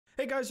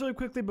Hey guys, really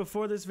quickly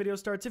before this video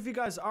starts, if you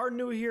guys are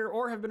new here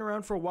or have been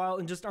around for a while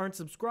and just aren't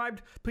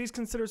subscribed, please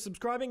consider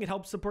subscribing. It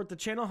helps support the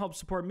channel, helps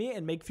support me,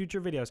 and make future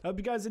videos. I hope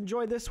you guys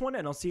enjoy this one,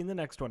 and I'll see you in the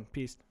next one.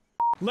 Peace.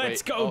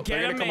 Let's go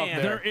get a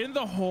man. They're in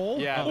the hole.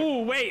 Yeah.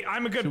 Ooh, wait,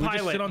 I'm a good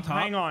pilot. Sit on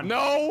top? Hang on.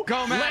 No.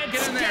 Go, Matt.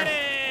 Let's get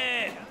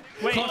it.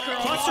 Wait,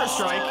 cluster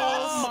strike.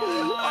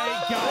 Oh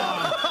my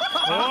god.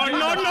 Oh,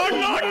 no, no,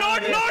 no, no,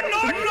 no,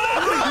 no,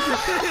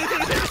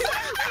 no.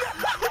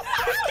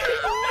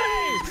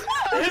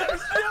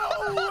 There's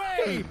no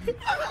way!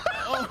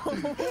 Oh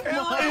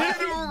it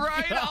landed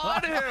right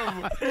on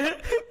him!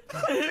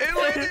 It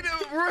landed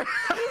him right.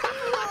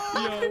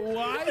 Yo,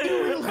 why do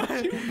we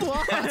let you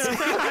fly?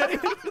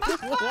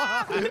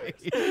 Why?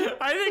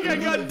 I think I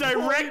got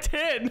direct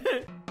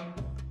hit.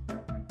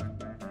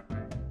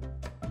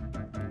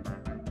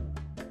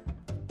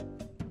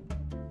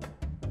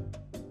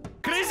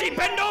 Grizzy,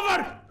 bend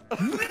over!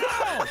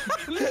 No!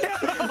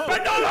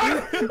 Bend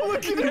over!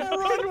 Look at him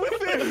run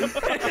with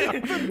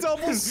it! The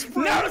double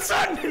sprint!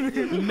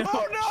 Nelson! No!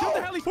 Oh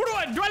no! Who do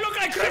I look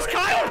like Chris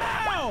Kyle?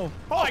 Ow!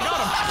 Oh, I got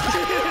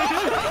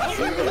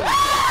him!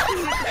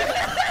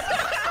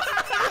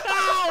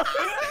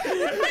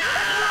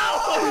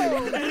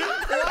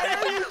 Why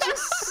are you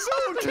just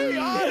so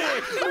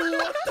chaotic?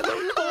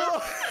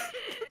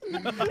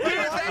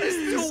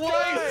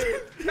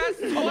 That's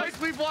twice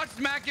we've watched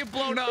Matt get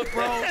blown up,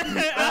 bro.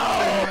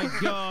 Oh my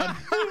god.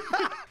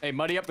 Hey,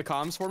 muddy up the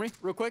comms for me,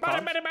 real quick.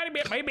 Alright,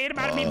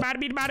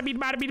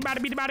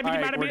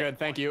 we're good,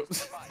 thank you.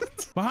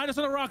 Behind us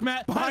on the rock,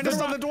 Matt. Behind us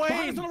on the Dwayne.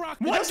 Behind us on the rock.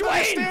 What I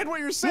understand what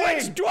you're saying.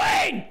 Which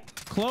Dwayne?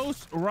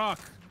 Close rock.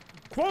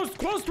 Close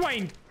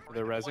Dwayne.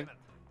 They're rezzing.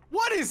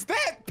 What is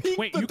that? Peek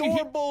Wait, the you can door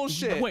hit.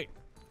 bullshit. Wait.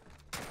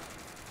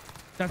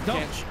 That's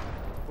dumb.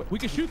 We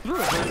can shoot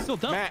through it, but it's still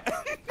dumb. Matt,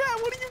 Matt,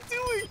 what are you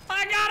doing?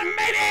 I got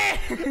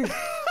him, baby!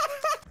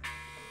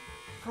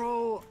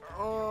 Bro,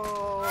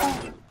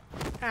 oh.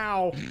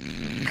 Ow.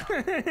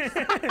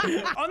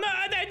 Oh no,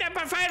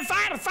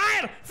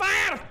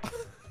 fire!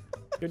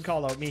 Good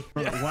call out, me.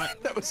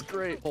 What? That was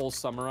great. Hole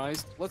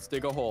summarized. Let's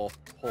dig a hole.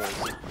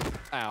 Holes.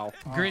 Ow.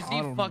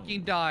 Grizzy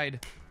fucking died.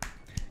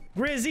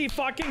 Grizzy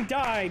fucking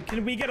died.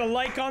 Can we get a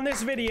like on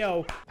this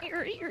video?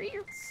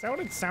 Is that what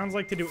it sounds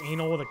like to do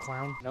anal with a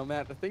clown? No,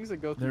 Matt, the things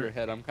that go through your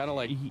head, I'm kind of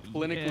like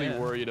clinically Yeah.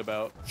 worried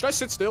about. Should I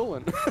sit still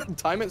and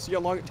time it, see how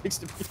long it takes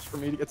for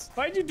me to get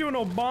Why'd you do an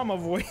Obama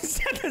voice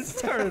at the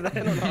start of that?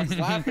 I was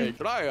laughing.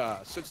 Should I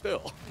sit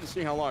still and see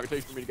how long it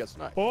takes for me to get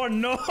sniped? Oh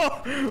no!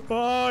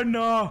 Oh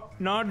no!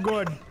 Not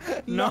good.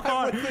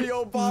 Not with the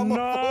Obama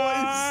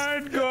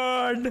Not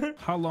good.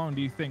 How long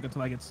do you think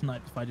until I get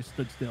sniped if I just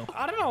stood still?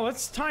 I don't know.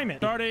 Let's time it.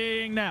 Starting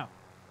now.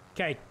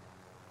 Okay.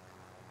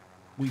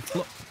 We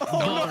flip.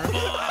 Brother.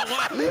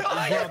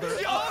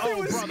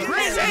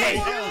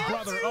 Grizzy! Oh,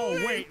 brother. Oh,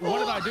 wait. What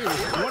did I do?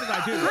 What did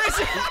I do?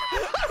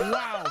 Grizzy!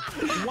 Wow.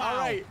 Wow. All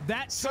right.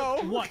 That's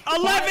So, what?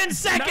 11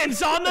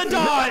 seconds on the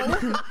dot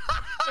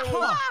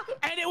Huh.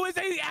 And it was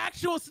an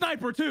actual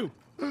sniper too.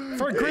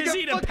 for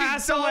Grizzy to fucking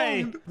pass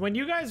away. domed. When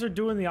you guys are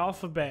doing the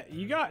alphabet,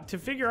 you got to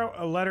figure out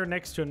a letter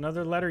next to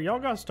another letter. Y'all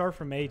got to start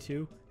from A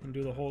too and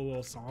do the whole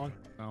little song.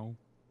 No.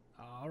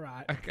 All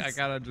right. I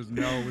gotta just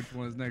know which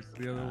one is next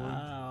to the other one.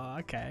 Oh,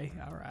 okay.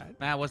 All right.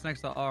 Matt, what's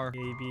next to R? A,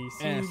 B,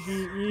 C, S. D,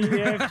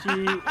 E, F,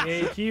 G,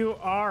 A, Q,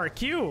 R,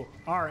 Q,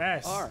 R,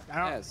 S. R,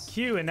 S,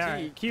 Q, and R,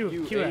 T, Q,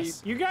 Q, Q, A.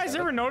 S. You guys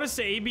ever notice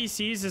the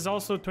ABCs is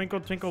also Twinkle,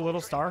 Twinkle, Little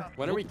Star?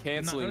 When are we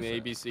canceling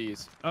the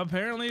ABCs?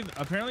 Apparently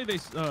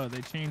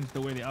they changed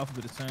the way the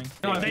alphabet is saying.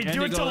 Oh, they And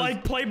do it to goes,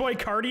 like Playboy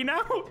Cardi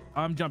now?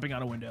 I'm jumping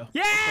out a window.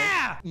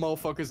 Yeah!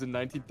 Motherfuckers in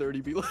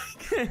 1930 be like.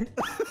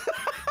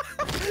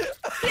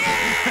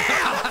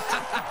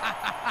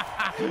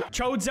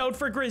 Chode's out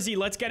for Grizzy.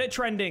 Let's get it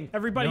trending.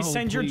 Everybody No,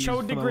 send your please,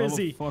 chode to for the love of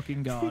Grizzy.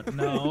 fucking God.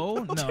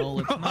 No, no,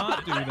 let's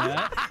not do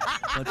that.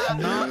 Let's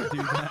not do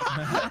that,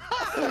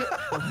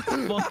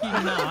 man. Let's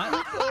fucking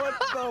not.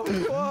 What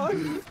the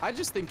fuck? I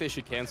just think they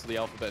should cancel the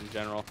alphabet in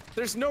general.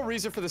 There's no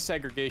reason for the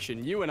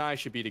segregation. You and I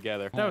should be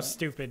together. That was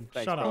stupid.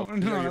 Thanks, Shut bro. up. You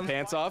know your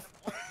pants off?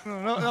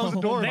 No, that was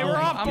a door. They were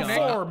off I'm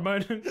before,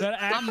 but That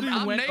actually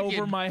I'm went naked.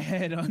 over my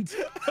head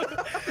until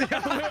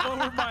it went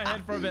over my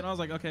head for a bit. And I was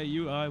like, okay,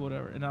 you, I,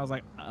 whatever. And I was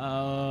like,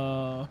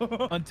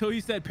 until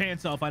he said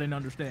pants off, I didn't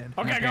understand.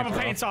 okay, I got my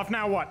pants off.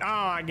 Now what? Oh,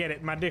 I get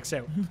it. My dick's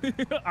out.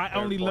 I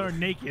only learned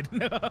naked.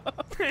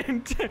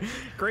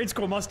 Grade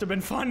school must have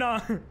been fun, huh?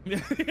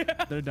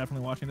 They're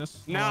definitely watching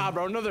this. Nah,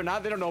 bro. No, they're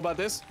not. They don't know about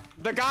this.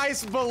 The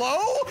guys below?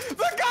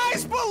 The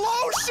guys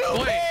below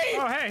shoot me!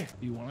 Oh, hey.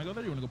 Do you want to go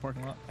there? Or you want to go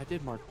parking lot? I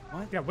did mark.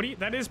 What? Yeah, what do you?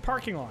 That is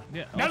parking lot.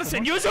 Yeah.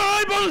 Madison, use your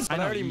eyeballs! I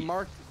already you-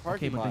 marked Okay,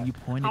 parking but lot. then you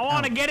pointed I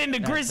want to out get into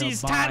that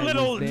Grizzy's the tight vibe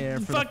little was there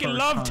for the fucking first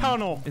love time.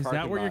 tunnel. Is that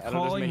Parking what you're lot. I don't just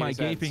calling make my any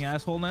sense. gaping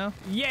asshole now?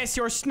 Yes,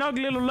 your snug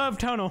little love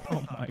tunnel.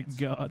 Oh my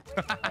god.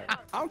 I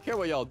don't care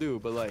what y'all do,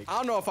 but like, I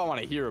don't know if I want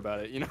to hear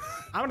about it, you know?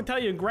 I'm gonna tell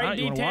you in great Alright,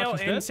 you wanna detail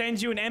watch and instead?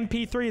 send you an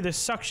MP3 the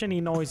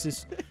suctiony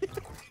noises.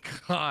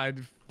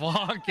 God.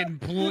 Fucking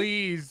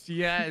please.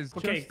 Yes.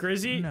 Okay,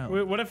 Grizzy,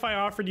 no. what if I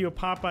offered you a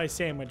Popeye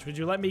sandwich? Would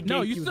you let me gape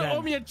No, you you still then?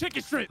 owe me a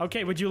chicken strip.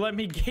 Okay, would you let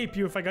me gape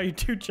you if I got you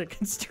 2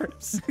 chicken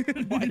strips?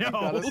 Why you No.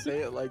 gotta say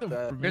it like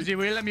that? Grizzy,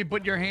 will you let me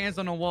put your hands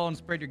on the wall and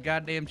spread your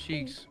goddamn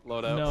cheeks?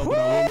 Load up. No,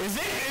 bro. Is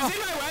it my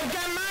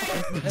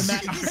webcam, Mike? And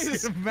Matt,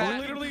 Matt. I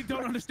literally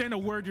don't understand a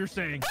word you're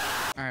saying.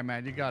 All right,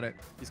 man, you got it.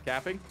 He's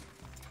capping.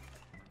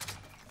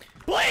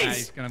 Matt, Please!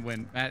 he's gonna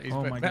win. Matt, he's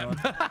Oh my God.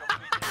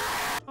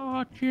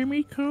 Oh,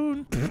 Jimmy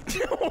Coon.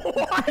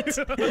 What?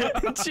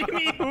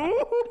 Jimmy who?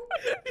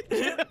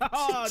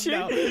 Oh,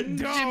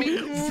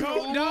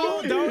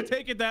 no. Don't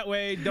take it that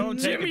way. Don't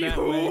take Jimmy it that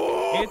who?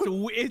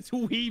 way. It's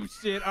weeb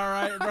shit, all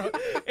right, bro.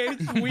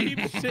 It's weeb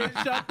shit.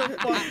 Shut the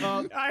fuck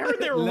up. I heard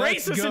they're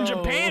Let's racist in go.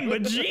 Japan,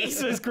 but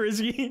Jesus,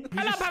 Grizzy.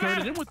 just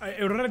started it with-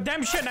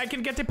 Redemption, I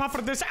can get the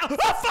puffer this out.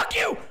 Oh, fuck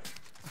you!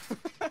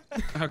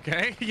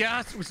 Okay,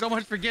 yes, so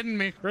much for getting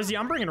me. Grizzy,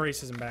 I'm bringing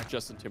racism back.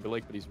 Justin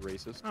Timberlake, but he's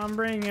racist. I'm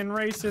bringing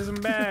racism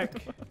back.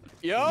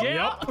 Yup.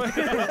 Yep.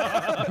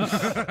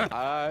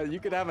 You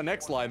could have a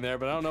next line there,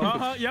 but I don't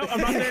know. Yep, I'm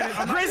not saying it.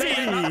 I'm not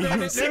saying it.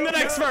 Grizzy, sing the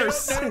next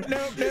verse.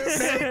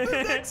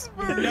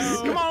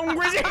 No. Come on,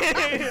 Grizzy.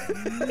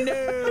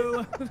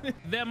 No.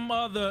 Them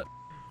mother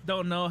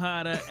don't know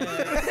how to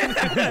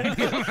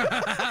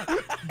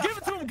give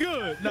it to him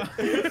good. No.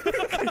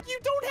 You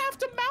don't have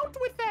to mount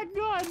with that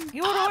gun.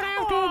 You don't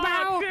have to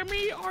mount.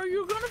 Jimmy, are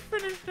you gonna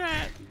finish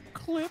that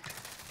clip?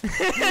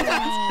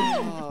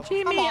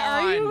 Jimmy,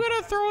 are you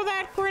gonna throw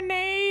that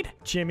grenade?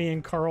 Jimmy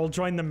and Carl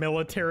join the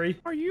military.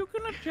 Are you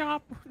gonna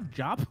chop?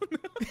 Never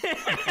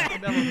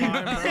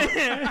mind,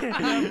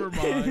 bro. Never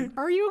mind.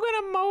 Are you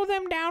gonna mow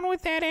them down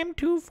with that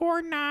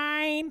M249?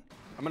 I'm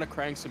gonna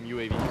crank some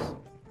UAVs.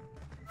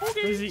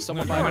 Grizzy,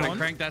 Someone I'm behind gonna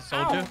crank that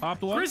soldier. Pop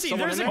the one. Grizzy,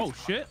 Someone there's in a, Oh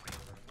shit.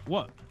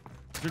 What?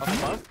 Up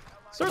above.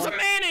 there's a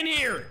man in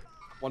here.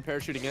 One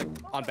parachuting in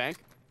on bank.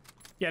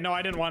 Yeah, no,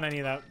 I didn't want any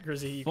of that,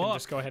 Grizzy. You can Fuck.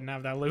 just go ahead and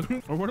have that loot.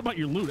 Or what about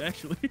your loot,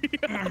 actually?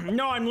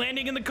 No, I'm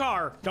landing in the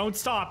car. Don't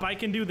stop. I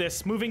can do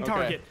this. Moving Okay.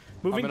 target.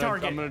 Moving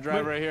target. I'm gonna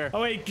drive right here.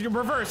 Oh wait,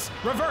 reverse,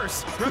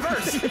 reverse,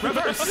 reverse,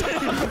 reverse.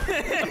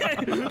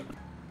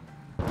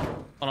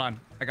 Hold on,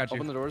 I got you.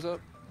 Open the doors up.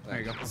 There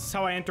you go. This is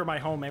how I enter my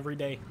home every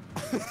day.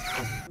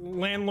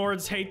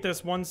 Landlords hate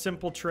this one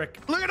simple trick.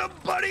 Look at the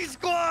buddy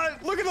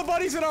squad! Look at the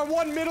buddies in our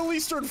one Middle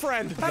Eastern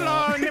friend.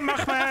 Hello,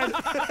 Nimachman.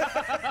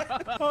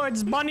 Oh,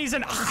 it's bunnies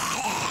and.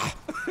 Oh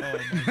my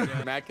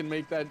God. Matt can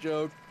make that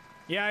joke.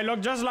 Yeah, I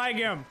look just like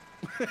him.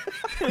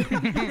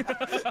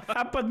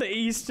 I put the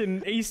East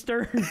in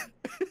Easter.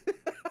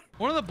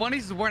 One of the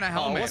bunnies is wearing a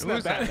helmet. wasn't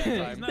Who's that that?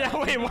 bad that time?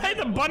 Yeah, wait, why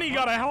the bunny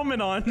got a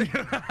helmet on?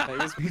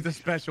 He's a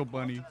special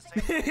bunny.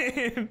 Matt,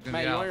 you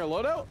want your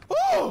loadout?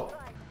 Oh!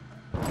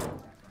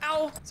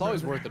 Ow! It's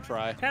always worth a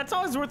try. That's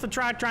always worth a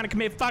try trying to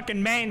commit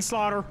fucking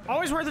manslaughter.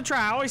 Always worth a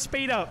try. Always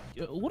speed up.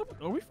 What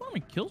are we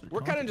farming kills?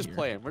 We're kind of just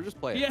playing. We're just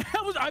playing. Yeah,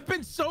 I've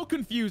been so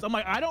confused. I'm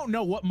like, I don't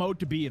know what mode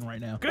to be in right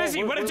now.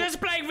 Grizzy, we're we're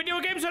just playing video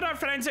games with our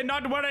friends and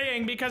not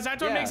worrying because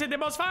that's what Yeah. makes it the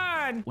most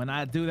fun. When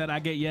I do that, I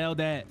get yelled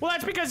at. Well,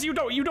 that's because you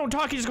don't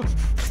talk. You just go.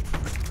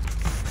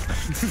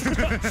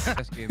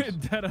 Best games.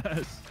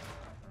 Deadass.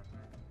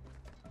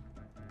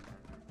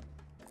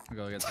 I'll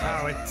go get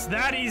that. Oh, it's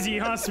that easy,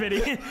 huh,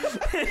 Smitty?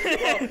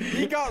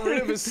 He got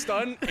rid of his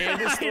stun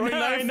and his throwing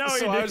knife, I know he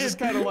so I was did. just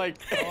kind of like,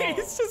 oh.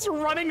 He's just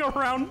running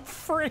around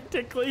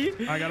frantically.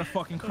 I got a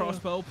fucking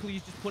crossbow.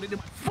 Please just put it in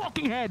my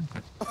fucking head.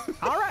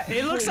 All right,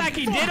 it looks like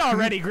he did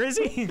already,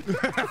 Grizzy.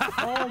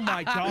 Oh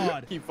my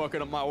God. Keep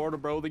fucking up my order,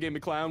 bro. They gave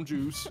me clown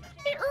juice.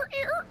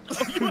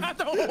 You have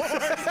the horn.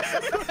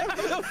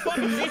 The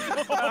fucking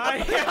I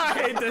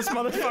hate this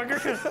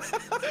motherfucker.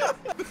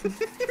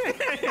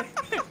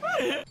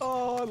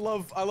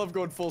 Oh, I love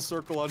going full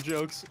circle on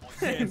jokes.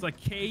 It's like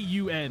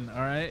K-U-N,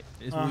 all right?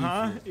 It's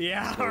Uh-huh. weeb shit.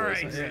 Yeah, all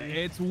right.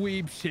 It's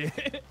weeb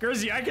shit.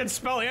 Grizzy, I can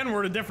spell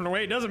N-word a different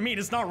way. It doesn't mean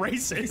it's not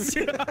racist.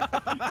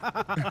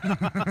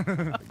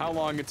 How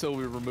long until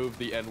we remove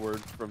the N-word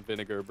from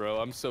vinegar, bro?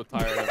 I'm so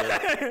tired of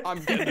it. I'm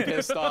getting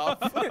pissed off.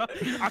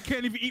 I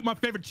can't even eat my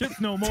favorite chips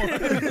no more. You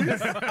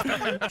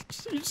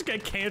just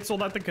get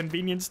canceled at the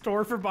convenience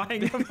store for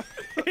buying them.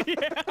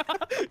 Yeah.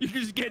 You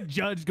just get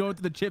judged going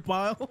to the chip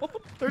aisle.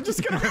 They're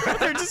just gonna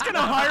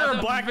hire a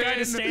black guy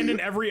to stand in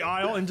every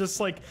aisle and just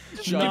like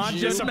nod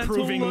you.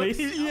 disapprovingly.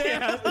 Mental looks.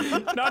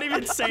 Yeah. Not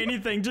even say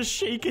anything, just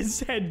shake his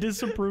head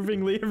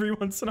disapprovingly every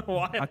once in a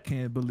while. I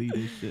can't believe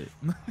this shit.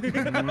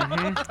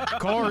 Of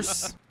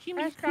course.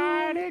 I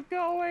got it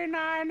going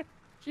on.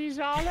 She's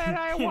all that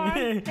I want,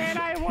 and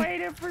I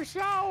waited for so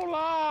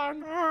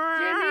long.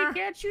 Jimmy,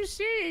 can't you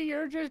see?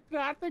 You're just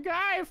not the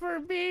guy for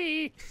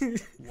me.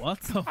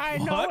 What the I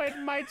fuck? know it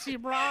might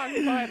seem wrong,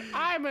 but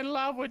I'm in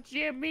love with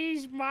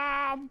Jimmy's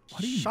mom. Why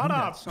do you Shut know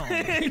up.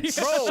 that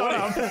song? Shut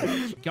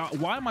up. God,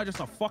 why am I just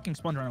a fucking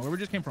sponge right now? Where we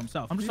just came from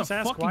south. I'm just, Just a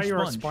ask fucking why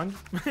you're sponge.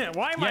 a sponge.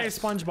 Why am I a Yes.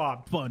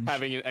 SpongeBob? Sponge.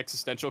 Having an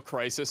existential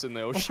crisis in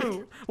the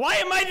ocean. Why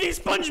am I the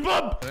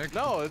SpongeBob?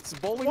 No, it's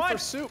bowling What? for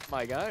soup,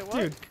 my guy.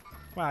 What? Dude,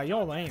 Wow,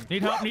 you're lame.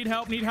 Need help, need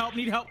help, need help,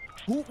 need help.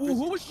 Who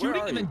was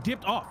shooting and then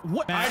dipped off?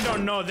 What? I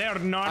don't know. They're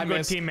not good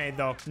missed. teammate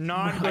though.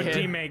 Not good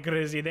teammate,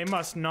 Grizzy. They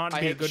must not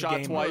be a good shot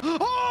game. twice.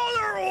 Oh,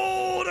 they're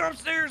all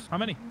upstairs. How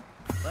many?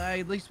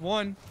 At least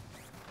one.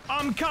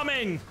 I'm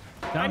coming.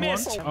 Down I one.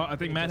 missed. Oh, I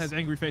think Matt has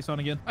angry face on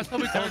again. I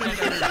thought we called it.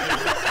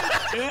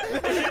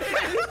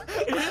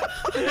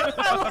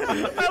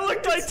 I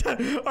looked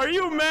like. Are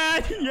you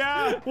mad?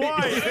 Yeah.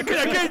 Why? Because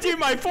I can't see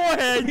my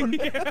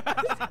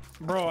forehead.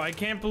 Bro, I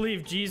can't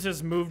believe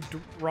Jesus moved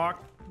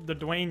Rock the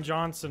Dwayne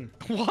Johnson.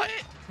 What?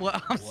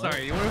 What? I'm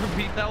sorry. You want to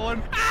repeat that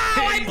one?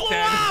 Ow, I He's blew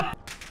dead.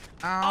 up.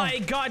 Ow. I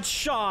got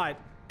shot.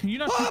 Can you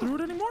not shoot through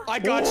it anymore? I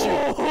got you.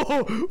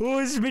 Oh,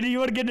 Smitty, you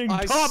want to get in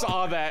I top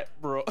saw that,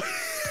 bro.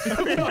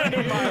 I'm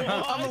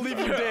gonna leave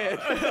you dead.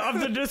 of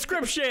the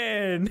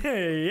description.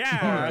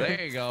 Yeah.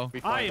 There you go.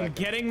 I am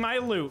getting my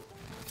loot.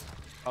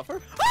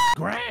 Buffer?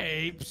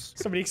 Grapes.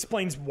 Somebody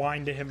explains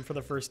wine to him for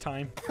the first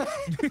time.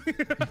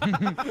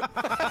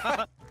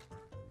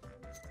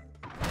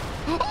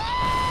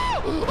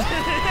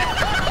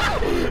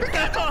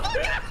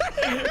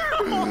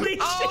 Holy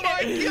Oh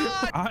shit.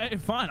 my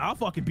god! Fine, I'll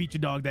fucking beat your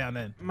dog down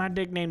then. My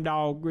nickname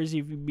dog, Grizzy,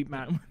 if you beat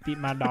my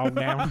dog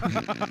down.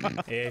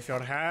 If you're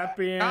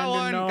happy and Got you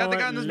one. know Got the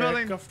guy it, in this lick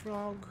building. a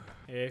frog.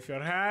 If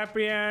you're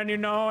happy and you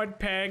know it,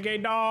 peg a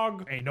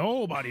dog. Ain't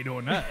nobody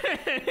doing that.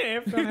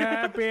 If you're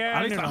happy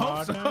and least you I know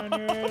hope it, so. and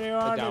you really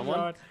want down it, one?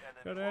 God.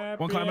 If you're happy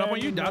One climbing up on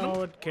and you, down him?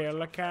 know it,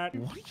 kill a cat.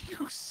 What are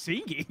you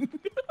singing?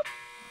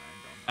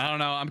 I don't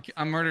know.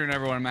 I'm murdering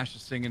everyone. I'm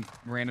actually singing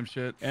random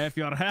shit. If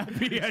you're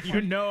happy and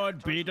you know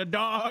it, beat a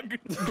dog.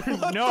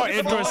 No,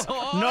 it was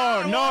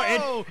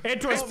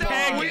it was It's so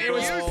peg. weird. It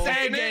was You're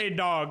peg saying a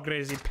dog,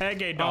 Grizzy.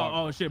 Peg a dog.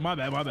 Oh shit, my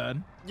bad, my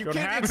bad. You You're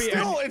can't. happy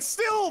It's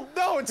still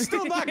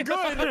not good.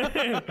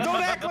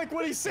 Don't act like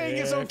what he's saying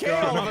is If okay you're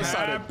all of a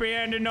sudden. happy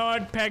and you know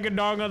it, peg a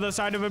dog on the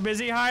side of a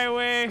busy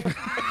highway.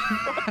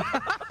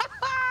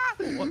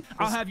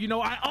 I'll have you know,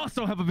 I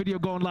also have a video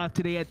going live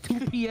today at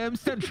 2 p.m.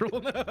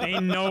 Central.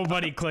 Ain't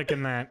nobody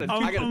clicking that.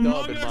 I got a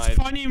dub in Us mind.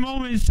 funny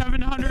moment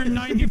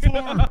 794.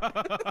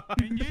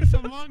 And yes,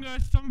 among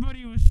us,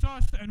 somebody was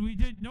sus, and we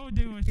didn't know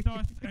they were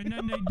sus, and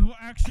then they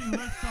actually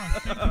were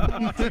sus.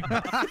 Thank you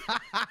for watching.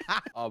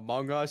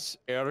 Among Us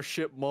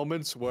airship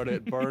moments where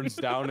it burns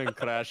down and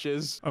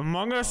crashes.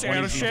 Among Us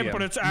airship,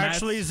 but it's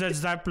actually the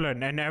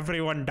Zeppelin, and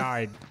everyone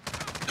died.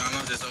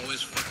 Donald is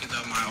always fucking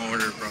up my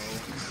order, bro.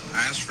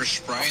 I asked for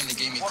Sprite and they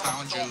gave me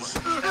clown juice.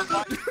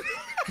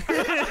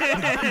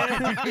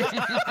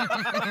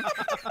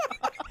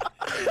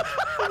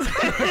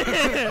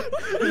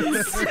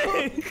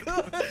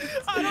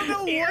 I don't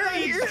know what I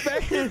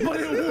expected, but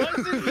it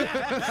wasn't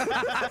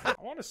that.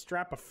 I want to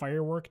strap a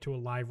firework to a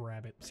live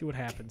rabbit. See what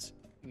happens.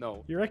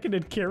 No. You reckon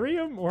it'd carry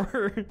him,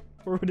 or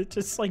would it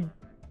just like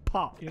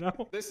pop? You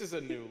know? This is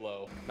a new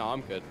low. No,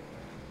 I'm good.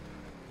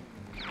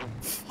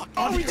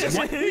 Oh, he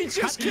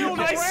just killed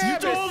a I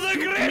rabbit. stole the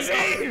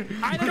Grizzy!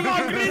 Come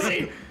on,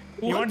 Grizzy!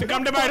 You want to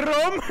come to my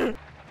room?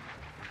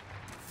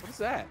 What's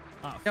that?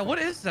 Yeah, what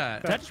is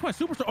that? That just went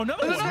super strong. Oh,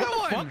 another There's one. another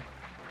What the one. fuck?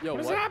 Yo,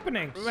 What's what?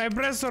 happening? I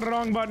pressed the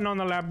wrong button on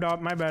the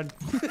laptop. My bad.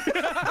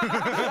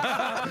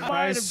 I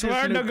Might have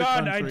swear just to nuked the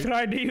God, I country.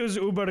 tried to use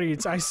Uber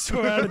Eats. I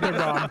swear to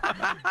God.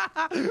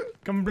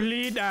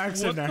 Complete What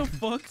accident. the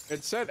fuck?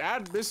 It said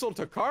add missile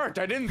to cart.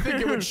 I didn't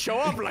think it would show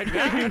up like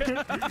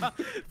that.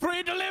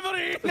 Free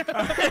delivery.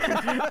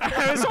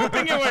 I was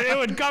hoping it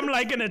would come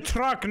like in a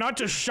truck, not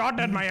just shot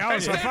at my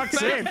house. For fuck's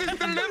sake. Fastest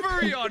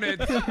delivery on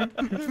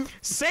it.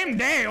 Same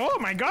day. Oh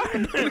my God.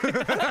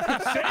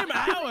 Same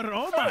hour.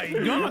 Oh my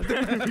god.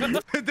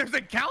 There's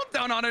a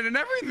countdown on it and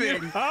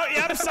everything. Oh,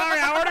 yeah, I'm sorry.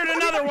 I ordered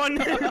another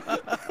one.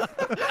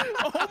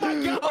 Oh my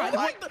god. Oh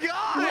my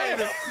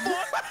god.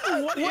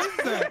 What is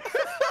that?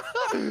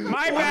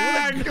 My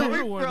bad.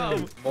 Coming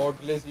from? More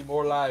glizzy,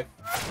 more life.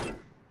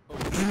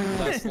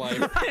 Less life.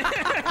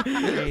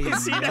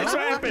 See, that's what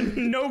happened.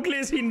 No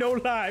glizzy, no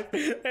life.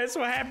 That's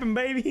what happened,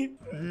 baby.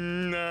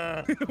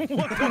 Nah.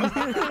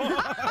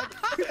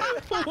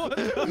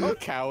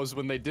 Cows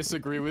when they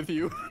disagree with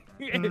you.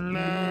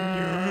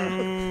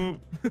 No.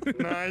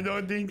 No, I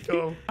don't think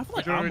so. I feel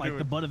like I'm like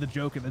the butt of the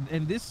joke,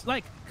 and this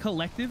like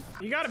collective.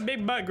 You got a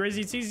big butt,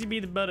 Grizzy. It's easy to be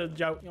the butt of the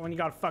joke when you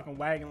got a fucking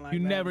wagon like You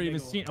that. never Big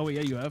even ol'- seen. Oh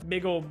yeah, you have.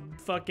 Big old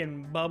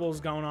fucking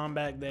bubbles going on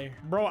back there.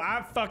 Bro,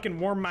 I fucking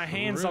warmed my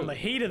hands on the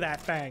heat of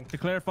that thing. To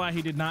clarify,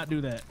 he did not do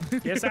that.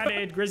 Yes, I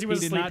did. Grizzy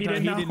was he did asleep. not. He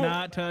didn't know. He did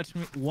not touch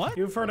me. What?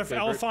 You've heard of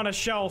favorite. Elf on a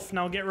Shelf.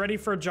 Now get ready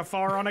for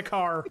Jafar on a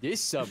car.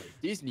 This summer,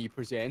 Disney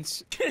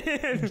presents.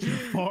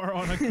 Far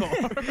on a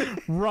car.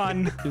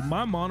 Run. Dude,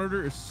 my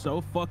monitor is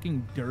so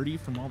fucking dirty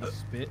from all the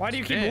spit. Why do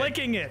you keep Shit.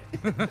 licking it?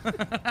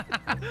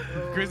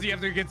 Grizzy,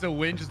 after he gets a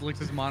win, just licks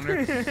his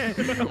monitor.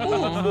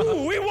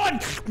 Ooh, we won.